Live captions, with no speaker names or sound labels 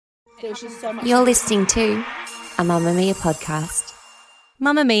You're listening to a Mamma Mia podcast.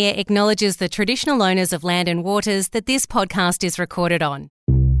 Mamma Mia acknowledges the traditional owners of land and waters that this podcast is recorded on.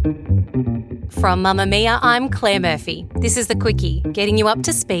 From Mamma Mia, I'm Claire Murphy. This is The Quickie, getting you up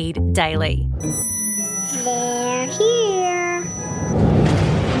to speed daily. They're here.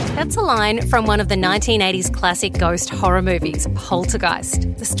 That's a line from one of the 1980s classic ghost horror movies,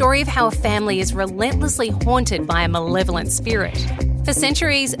 Poltergeist, the story of how a family is relentlessly haunted by a malevolent spirit. For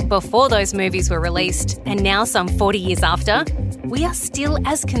centuries before those movies were released, and now some 40 years after, we are still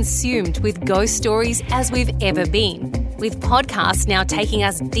as consumed with ghost stories as we've ever been, with podcasts now taking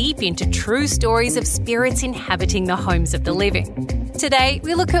us deep into true stories of spirits inhabiting the homes of the living. Today,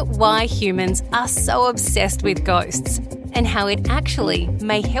 we look at why humans are so obsessed with ghosts and how it actually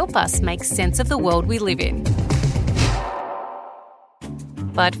may help us make sense of the world we live in.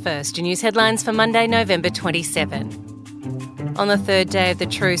 But first, your news headlines for Monday, November 27. On the third day of the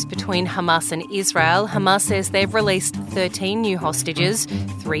truce between Hamas and Israel, Hamas says they've released 13 new hostages,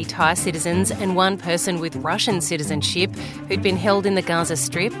 3 Thai citizens and 1 person with Russian citizenship who'd been held in the Gaza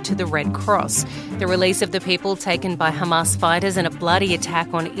Strip to the Red Cross. The release of the people taken by Hamas fighters in a bloody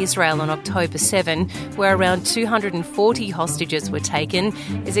attack on Israel on October 7, where around 240 hostages were taken,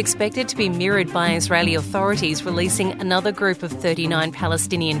 is expected to be mirrored by Israeli authorities releasing another group of 39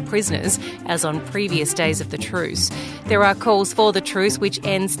 Palestinian prisoners, as on previous days of the truce. There are calls for the truce, which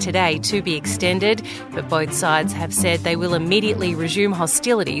ends today, to be extended, but both sides have said they will immediately resume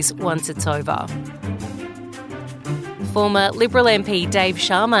hostilities once it's over. Former Liberal MP Dave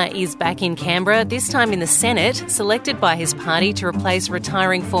Sharma is back in Canberra, this time in the Senate, selected by his party to replace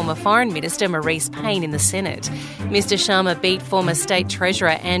retiring former Foreign Minister Maurice Payne in the Senate. Mr Sharma beat former State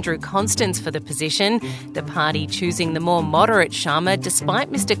Treasurer Andrew Constance for the position, the party choosing the more moderate Sharma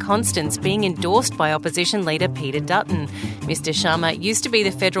despite Mr Constance being endorsed by opposition leader Peter Dutton. Mr Sharma used to be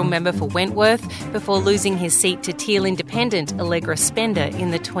the federal member for Wentworth before losing his seat to Teal Independent Allegra Spender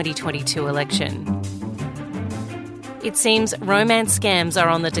in the 2022 election. It seems romance scams are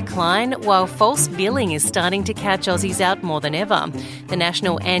on the decline, while false billing is starting to catch Aussies out more than ever. The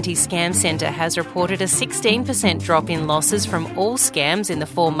National Anti-Scam Centre has reported a 16% drop in losses from all scams in the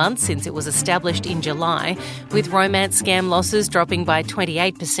 4 months since it was established in July, with romance scam losses dropping by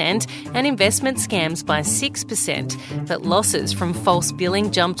 28% and investment scams by 6%. But losses from false billing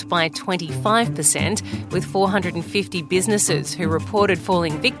jumped by 25%, with 450 businesses who reported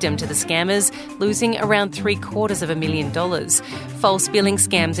falling victim to the scammers losing around $750,000. False billing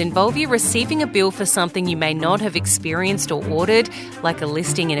scams involve you receiving a bill for something you may not have experienced or ordered, like a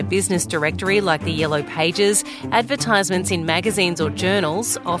listing in a business directory like the Yellow Pages, advertisements in magazines or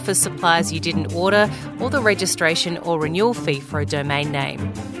journals, offer supplies you didn't order, or the registration or renewal fee for a domain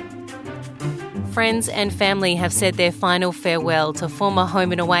name. Friends and family have said their final farewell to former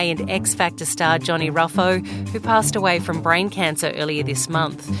Home and Away and X Factor star Johnny Ruffo, who passed away from brain cancer earlier this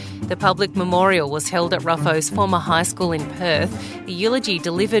month. The public memorial was held at Ruffo's former high school in Perth, the eulogy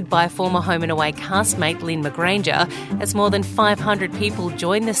delivered by former Home and Away castmate Lynn McGranger, as more than 500 people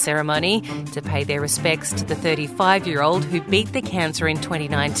joined the ceremony to pay their respects to the 35-year-old who beat the cancer in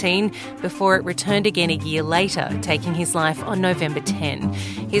 2019 before it returned again a year later, taking his life on November 10.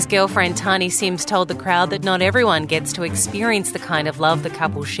 His girlfriend Tani Sims told the crowd that not everyone gets to experience the kind of love the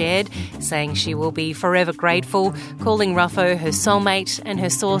couple shared, saying she will be forever grateful, calling Ruffo her soulmate and her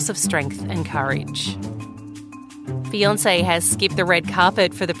source of strength and courage. Beyoncé has skipped the red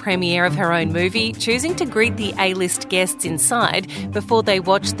carpet for the premiere of her own movie, choosing to greet the A-list guests inside before they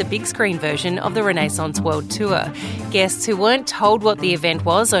watched the big screen version of the Renaissance World Tour. Guests who weren't told what the event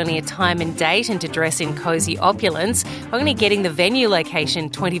was, only a time and date, and to dress in cosy opulence, only getting the venue location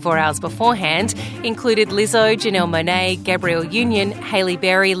 24 hours beforehand, included Lizzo, Janelle Monáe, Gabrielle Union, Hailey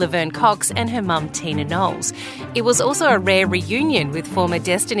Berry, Laverne Cox and her mum Tina Knowles. It was also a rare reunion with former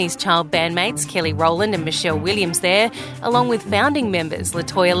Destiny's Child bandmates Kelly Rowland and Michelle Williams there, along with founding members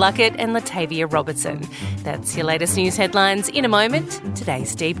LaToya Luckett and Latavia Robertson. That's your latest news headlines. In a moment,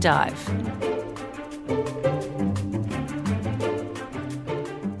 today's deep dive.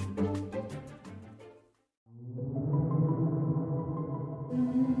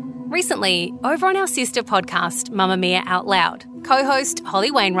 Recently, over on our sister podcast, Mamma Mia Out Loud, co-host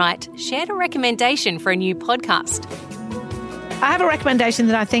Holly Wainwright shared a recommendation for a new podcast. I have a recommendation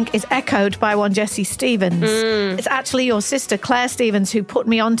that I think is echoed by one Jessie Stevens. It's actually your sister, Claire Stevens, who put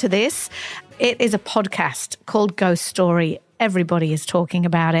me onto this. It is a podcast called Ghost Story. Everybody is talking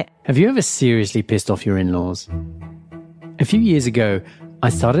about it. Have you ever seriously pissed off your in-laws? A few years ago, I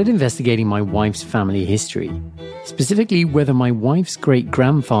started investigating my wife's family history, specifically whether my wife's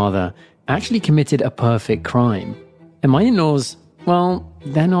great-grandfather actually committed a perfect crime. And my in-laws, well,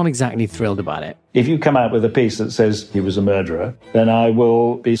 they're not exactly thrilled about it. If you come out with a piece that says he was a murderer, then I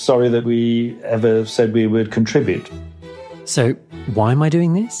will be sorry that we ever said we would contribute. So, why am I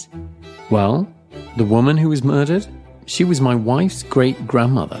doing this? Well, the woman who was murdered, she was my wife's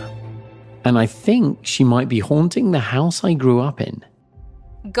great-grandmother. And I think she might be haunting the house I grew up in.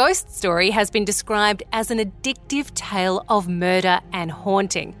 Ghost Story has been described as an addictive tale of murder and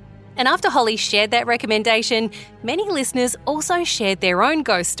haunting. And after Holly shared that recommendation, many listeners also shared their own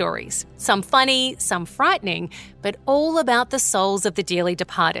ghost stories. Some funny, some frightening, but all about the souls of the dearly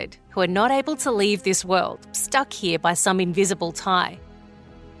departed, who are not able to leave this world, stuck here by some invisible tie.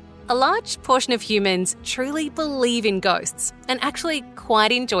 A large portion of humans truly believe in ghosts and actually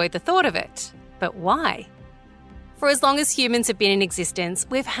quite enjoy the thought of it. But why? For as long as humans have been in existence,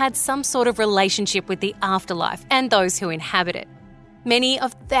 we've had some sort of relationship with the afterlife and those who inhabit it. Many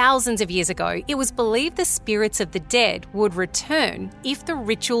of thousands of years ago, it was believed the spirits of the dead would return if the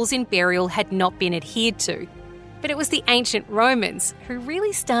rituals in burial had not been adhered to. But it was the ancient Romans who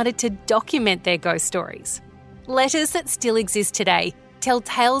really started to document their ghost stories. Letters that still exist today tell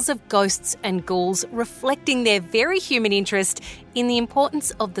tales of ghosts and ghouls reflecting their very human interest in the importance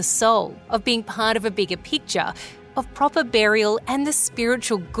of the soul, of being part of a bigger picture, of proper burial and the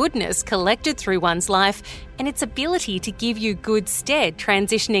spiritual goodness collected through one's life and its ability to give you good stead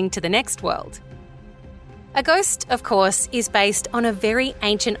transitioning to the next world. A ghost, of course, is based on a very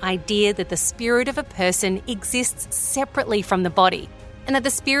ancient idea that the spirit of a person exists separately from the body, and that the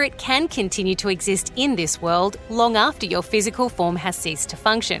spirit can continue to exist in this world long after your physical form has ceased to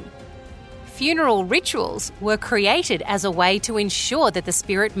function. Funeral rituals were created as a way to ensure that the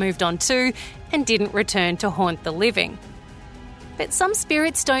spirit moved on to and didn't return to haunt the living. But some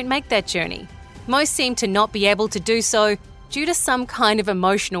spirits don't make that journey. Most seem to not be able to do so due to some kind of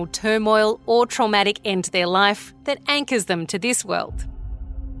emotional turmoil or traumatic end to their life that anchors them to this world.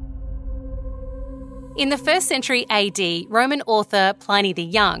 In the 1st century AD, Roman author Pliny the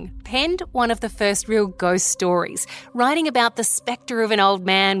Young penned one of the first real ghost stories, writing about the spectre of an old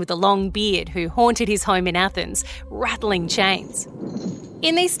man with a long beard who haunted his home in Athens, rattling chains.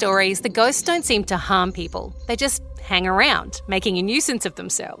 In these stories, the ghosts don't seem to harm people. They just hang around, making a nuisance of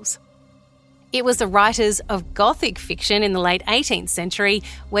themselves. It was the writers of Gothic fiction in the late 18th century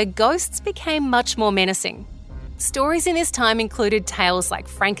where ghosts became much more menacing. Stories in this time included tales like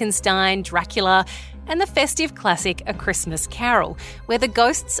Frankenstein, Dracula, and the festive classic A Christmas Carol, where the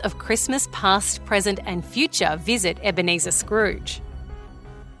ghosts of Christmas past, present and future visit Ebenezer Scrooge.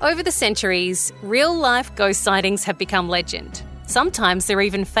 Over the centuries, real-life ghost sightings have become legend. Sometimes they're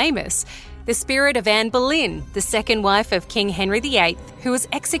even famous. The spirit of Anne Boleyn, the second wife of King Henry VIII, who was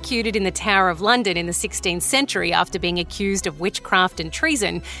executed in the Tower of London in the 16th century after being accused of witchcraft and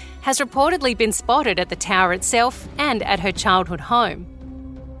treason, has reportedly been spotted at the tower itself and at her childhood home.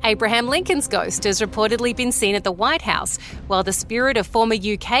 Abraham Lincoln's ghost has reportedly been seen at the White House, while the spirit of former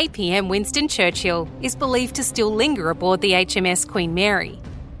UK PM Winston Churchill is believed to still linger aboard the HMS Queen Mary.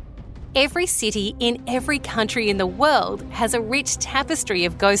 Every city in every country in the world has a rich tapestry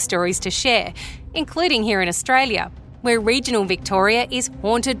of ghost stories to share, including here in Australia, where regional Victoria is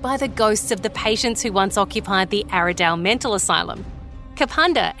haunted by the ghosts of the patients who once occupied the Arrowdale Mental Asylum.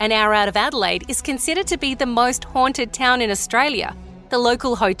 Kapunda, an hour out of Adelaide, is considered to be the most haunted town in Australia, the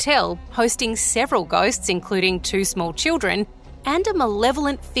local hotel hosting several ghosts, including 2 small children, and a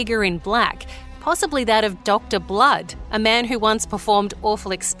malevolent figure in black, possibly that of Dr. Blood, a man who once performed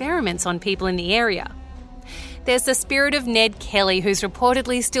awful experiments on people in the area. There's the spirit of Ned Kelly, who's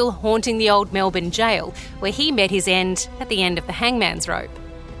reportedly still haunting the old Melbourne jail, where he met his end at the end of the hangman's rope.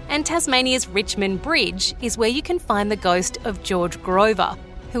 And Tasmania's Richmond Bridge is where you can find the ghost of George Grover,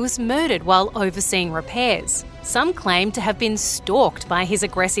 who was murdered while overseeing repairs. Some claim to have been stalked by his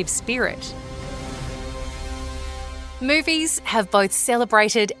aggressive spirit. Movies have both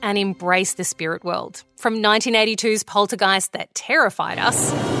celebrated and embraced the spirit world. From 1982's Poltergeist that terrified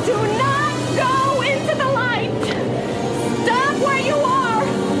us. Do not go into the light! Stop where you are!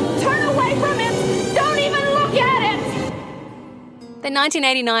 Turn away from it! Don't even look at it! The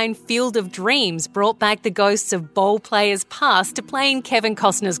 1989 Field of Dreams brought back the ghosts of ball players past to play in Kevin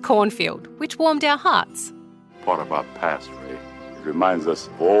Costner's Cornfield, which warmed our hearts. Part of our past, Ray. It reminds us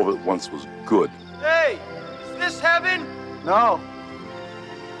of all that once was good. Hey, is this heaven? No.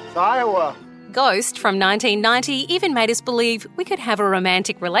 It's Iowa. Ghost from 1990 even made us believe we could have a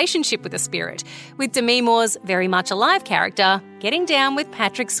romantic relationship with a spirit, with Demi Moore's Very Much Alive character getting down with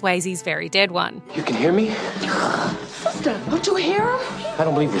Patrick Swayze's Very Dead one. You can hear me? Sister, don't you hear him? I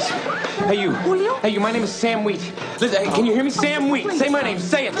don't believe this. Hey, you. Julio? Hey, you. My name is Sam Wheat. Listen, hey, can you hear me? Sam Wheat. Say my name.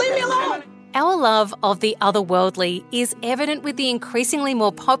 Say it. Leave me alone! Our love of the otherworldly is evident with the increasingly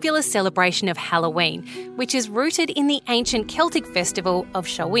more popular celebration of Halloween, which is rooted in the ancient Celtic festival of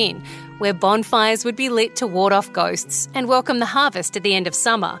Samhain, where bonfires would be lit to ward off ghosts and welcome the harvest at the end of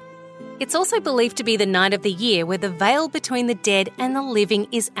summer. It's also believed to be the night of the year where the veil between the dead and the living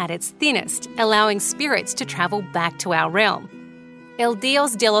is at its thinnest, allowing spirits to travel back to our realm. El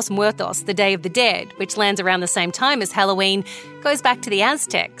Dios de los Muertos, the Day of the Dead, which lands around the same time as Halloween, goes back to the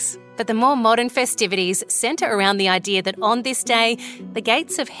Aztecs. But the more modern festivities centre around the idea that on this day, the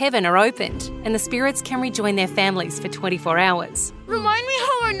gates of heaven are opened and the spirits can rejoin their families for 24 hours. Remind me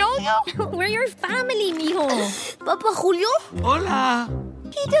how I know you. We're your family, mijo. Papa Julio? Hola.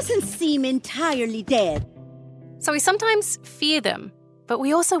 He doesn't seem entirely dead. So we sometimes fear them, but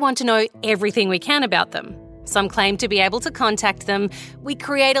we also want to know everything we can about them. Some claim to be able to contact them, we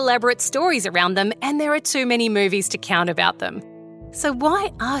create elaborate stories around them, and there are too many movies to count about them. So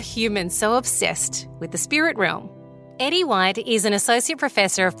why are humans so obsessed with the spirit realm? Eddie White is an associate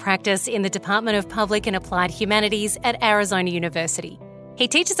professor of practice in the Department of Public and Applied Humanities at Arizona University. He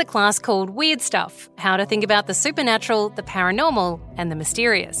teaches a class called Weird Stuff, how to think about the supernatural, the paranormal, and the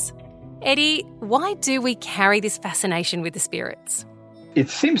mysterious. Eddie, why do we carry this fascination with the spirits? It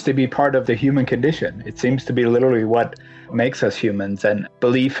seems to be part of the human condition. It seems to be literally what makes us humans. And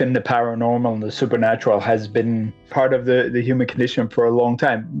belief in the paranormal and the supernatural has been part of the human condition for a long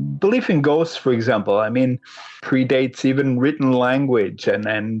time. Belief in ghosts, for example, predates even written language.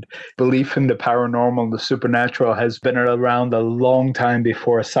 And belief in the paranormal and the supernatural has been around a long time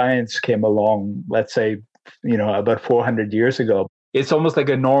before science came along, let's say, about 400 years ago. It's almost like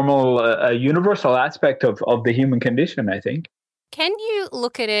a normal, a universal aspect of the human condition, I think. Can you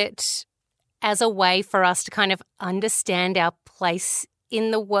look at it as a way for us to kind of understand our place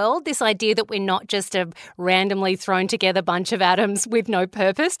in the world? This idea that we're not just a randomly thrown together bunch of atoms with no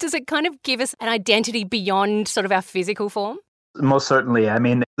purpose. Does it kind of give us an identity beyond sort of our physical form? Most certainly.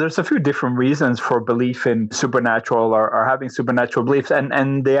 There's a few different reasons for belief in supernatural or having supernatural beliefs.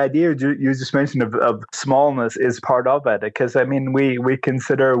 And the idea you just mentioned of smallness is part of it. Because, we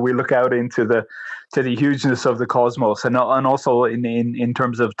look out into the hugeness of the cosmos and also in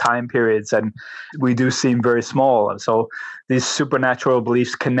terms of time periods, and we do seem very small. So these supernatural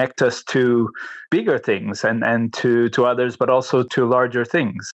beliefs connect us to bigger things and to others, but also to larger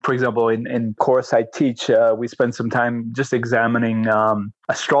things. For example, in course I teach, we spend some time just examining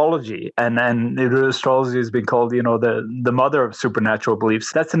astrology, and astrology has been called, the mother of supernatural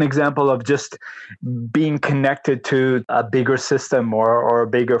beliefs. That's an example of just being connected to a bigger system or a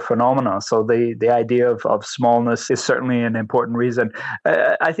bigger phenomena. So the idea of smallness is certainly an important reason.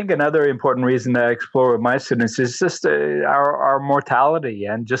 I think another important reason that I explore with my students is just our mortality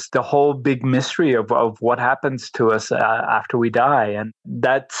and just the whole big mystery of what happens to us after we die. And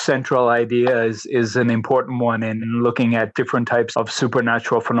that central idea is an important one in looking at different types of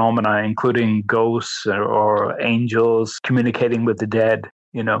supernatural phenomena, including ghosts or angels communicating with the dead.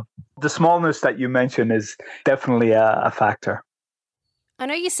 The smallness that you mentioned is definitely a factor. I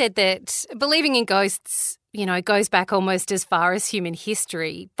know you said that believing in ghosts, goes back almost as far as human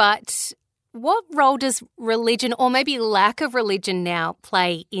history, but what role does religion, or maybe lack of religion now,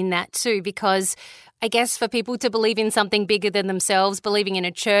 play in that too? Because I guess for people to believe in something bigger than themselves, believing in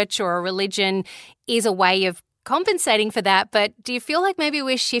a church or a religion is a way of compensating for that. But do you feel like maybe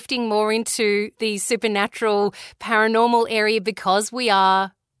we're shifting more into the supernatural, paranormal area because we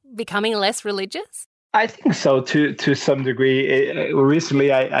are becoming less religious? I think so, to some degree.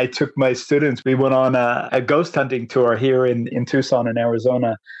 Recently, I took my students. We went on a ghost hunting tour here in Tucson in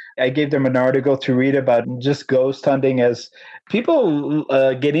Arizona. I gave them an article to read about just ghost hunting as people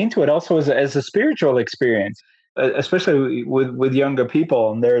get into it also as a spiritual experience, especially with younger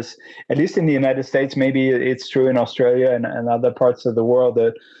people. And there's, at least in the United States, maybe it's true in Australia and other parts of the world,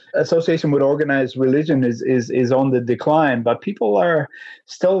 that association with organized religion is on the decline, but people are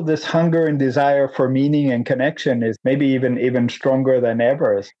still, this hunger and desire for meaning and connection is maybe even stronger than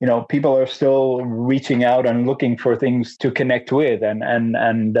ever. People are still reaching out and looking for things to connect with, and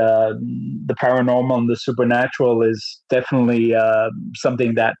the paranormal and the supernatural is definitely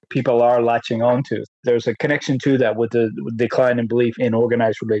something that people are latching onto. There's a connection to that with the decline in belief in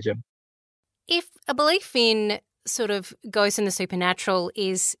organized religion. If a belief in sort of ghosts and the supernatural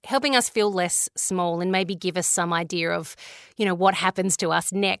is helping us feel less small and maybe give us some idea of, what happens to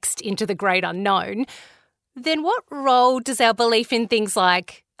us next into the great unknown, then what role does our belief in things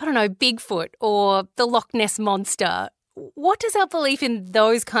like, Bigfoot or the Loch Ness Monster, what does our belief in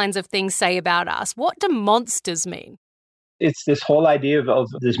those kinds of things say about us? What do monsters mean? It's this whole idea of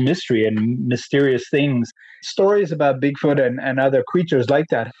this mystery and mysterious things. Stories about Bigfoot and other creatures like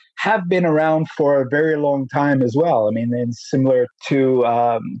that have been around for a very long time as well. I mean, and similar to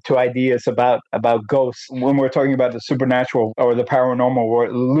ideas about ghosts. When we're talking about the supernatural or the paranormal, we're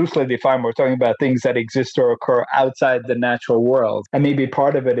loosely defined, we're talking about things that exist or occur outside the natural world. And maybe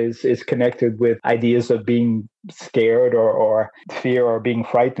part of it is connected with ideas of being scared or fear or being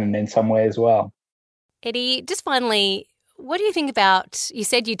frightened in some way as well. Eddie, just finally, what do you think about, you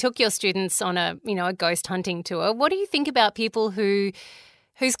said you took your students on a ghost hunting tour. What do you think about people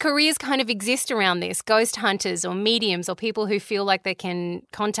whose careers kind of exist around this, ghost hunters or mediums or people who feel like they can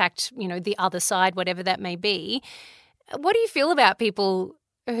contact, the other side, whatever that may be? What do you feel about people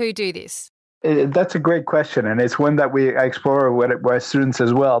who do this? That's a great question, and it's one that I explore with our students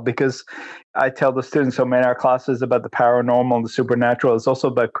as well, because I tell the students so many of our classes about the paranormal and the supernatural. It's also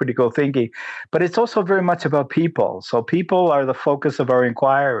about critical thinking, but it's also very much about people. So people are the focus of our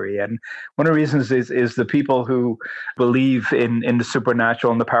inquiry, and one of the reasons is the people who believe in the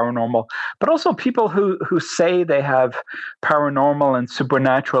supernatural and the paranormal, but also people who say they have paranormal and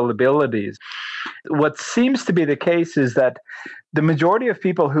supernatural abilities. What seems to be the case is that the majority of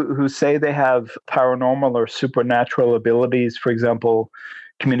people who say they have paranormal or supernatural abilities, for example,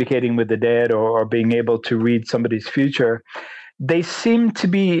 communicating with the dead or being able to read somebody's future, they seem to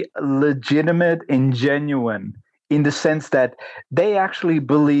be legitimate and genuine in the sense that they actually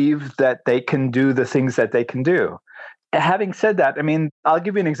believe that they can do the things that they can do. Having said that, I mean, I'll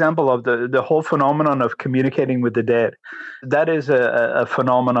give you an example of the whole phenomenon of communicating with the dead. That is a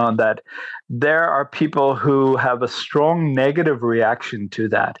phenomenon that there are people who have a strong negative reaction to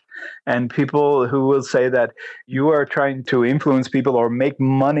that. And people who will say that you are trying to influence people or make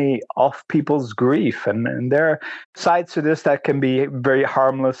money off people's grief. And there are sides to this that can be very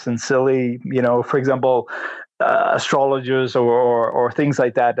harmless and silly. For example, astrologers or things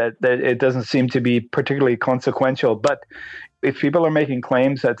like that it doesn't seem to be particularly consequential. But if people are making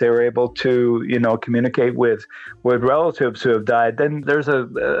claims that they were able to, communicate with relatives who have died, then there's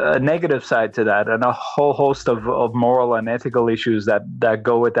a negative side to that and a whole host of moral and ethical issues that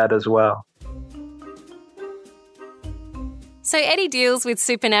go with that as well. So Eddie deals with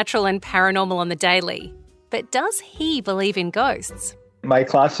supernatural and paranormal on the daily, but does he believe in ghosts? My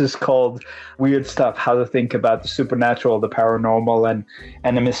class is called Weird Stuff, How to Think About the Supernatural, the Paranormal,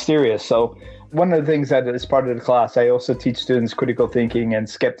 and the Mysterious. So one of the things that is part of the class, I also teach students critical thinking and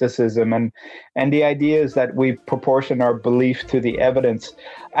skepticism. And the idea is that we proportion our belief to the evidence.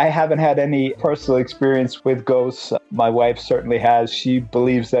 I haven't had any personal experience with ghosts. My wife certainly has. She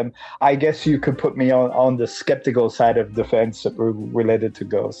believes them. I guess you could put me on the skeptical side of the fence related to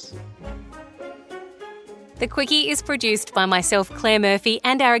ghosts. The Quickie is produced by myself, Claire Murphy,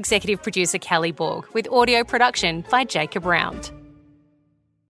 and our executive producer, Callie Borg, with audio production by Jacob Round.